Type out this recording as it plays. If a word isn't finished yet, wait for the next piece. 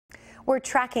We're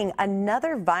tracking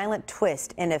another violent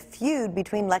twist in a feud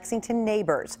between Lexington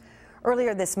neighbors.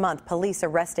 Earlier this month, police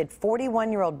arrested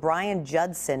 41-year-old Brian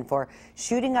Judson for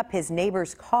shooting up his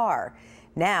neighbor's car.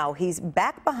 Now he's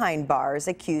back behind bars,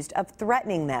 accused of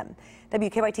threatening them.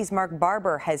 WKYT's Mark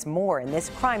Barber has more in this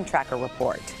Crime Tracker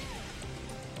report.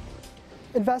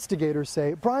 Investigators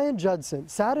say Brian Judson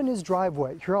sat in his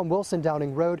driveway here on Wilson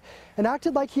Downing Road and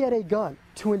acted like he had a gun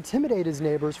to intimidate his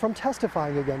neighbors from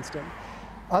testifying against him.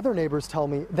 Other neighbors tell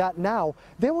me that now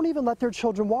they won't even let their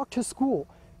children walk to school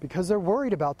because they're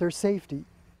worried about their safety.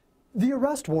 The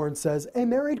arrest warrant says a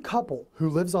married couple who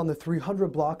lives on the 300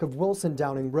 block of Wilson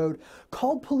Downing Road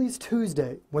called police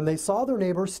Tuesday when they saw their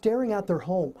neighbor staring at their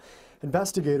home.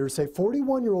 Investigators say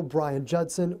 41-year-old Brian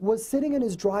Judson was sitting in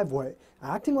his driveway,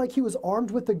 acting like he was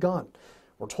armed with a gun.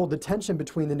 We're told the tension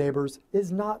between the neighbors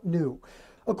is not new.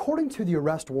 According to the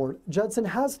arrest warrant, Judson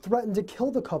has threatened to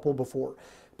kill the couple before.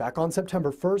 Back on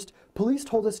September 1st, police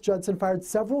told us Judson fired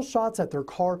several shots at their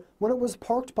car when it was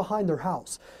parked behind their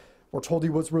house. We're told he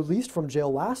was released from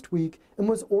jail last week and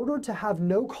was ordered to have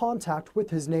no contact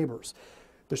with his neighbors.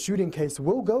 The shooting case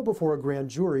will go before a grand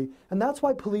jury, and that's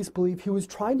why police believe he was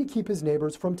trying to keep his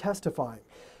neighbors from testifying.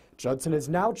 Judson is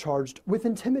now charged with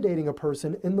intimidating a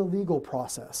person in the legal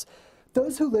process.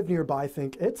 Those who live nearby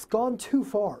think it's gone too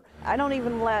far. I don't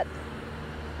even let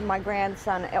my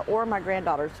grandson or my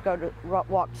granddaughters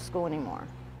walk to school anymore.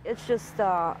 It's just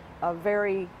a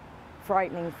very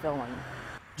frightening feeling.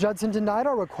 Judson denied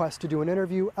our request to do an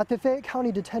interview at the Fayette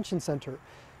County Detention Center.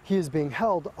 He is being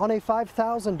held on a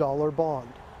 $5,000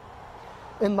 bond.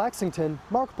 In Lexington,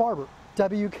 Mark Barber,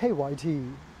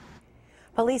 WKYT.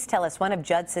 Police tell us one of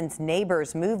Judson's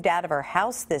neighbors moved out of her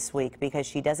house this week because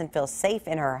she doesn't feel safe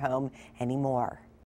in her home anymore.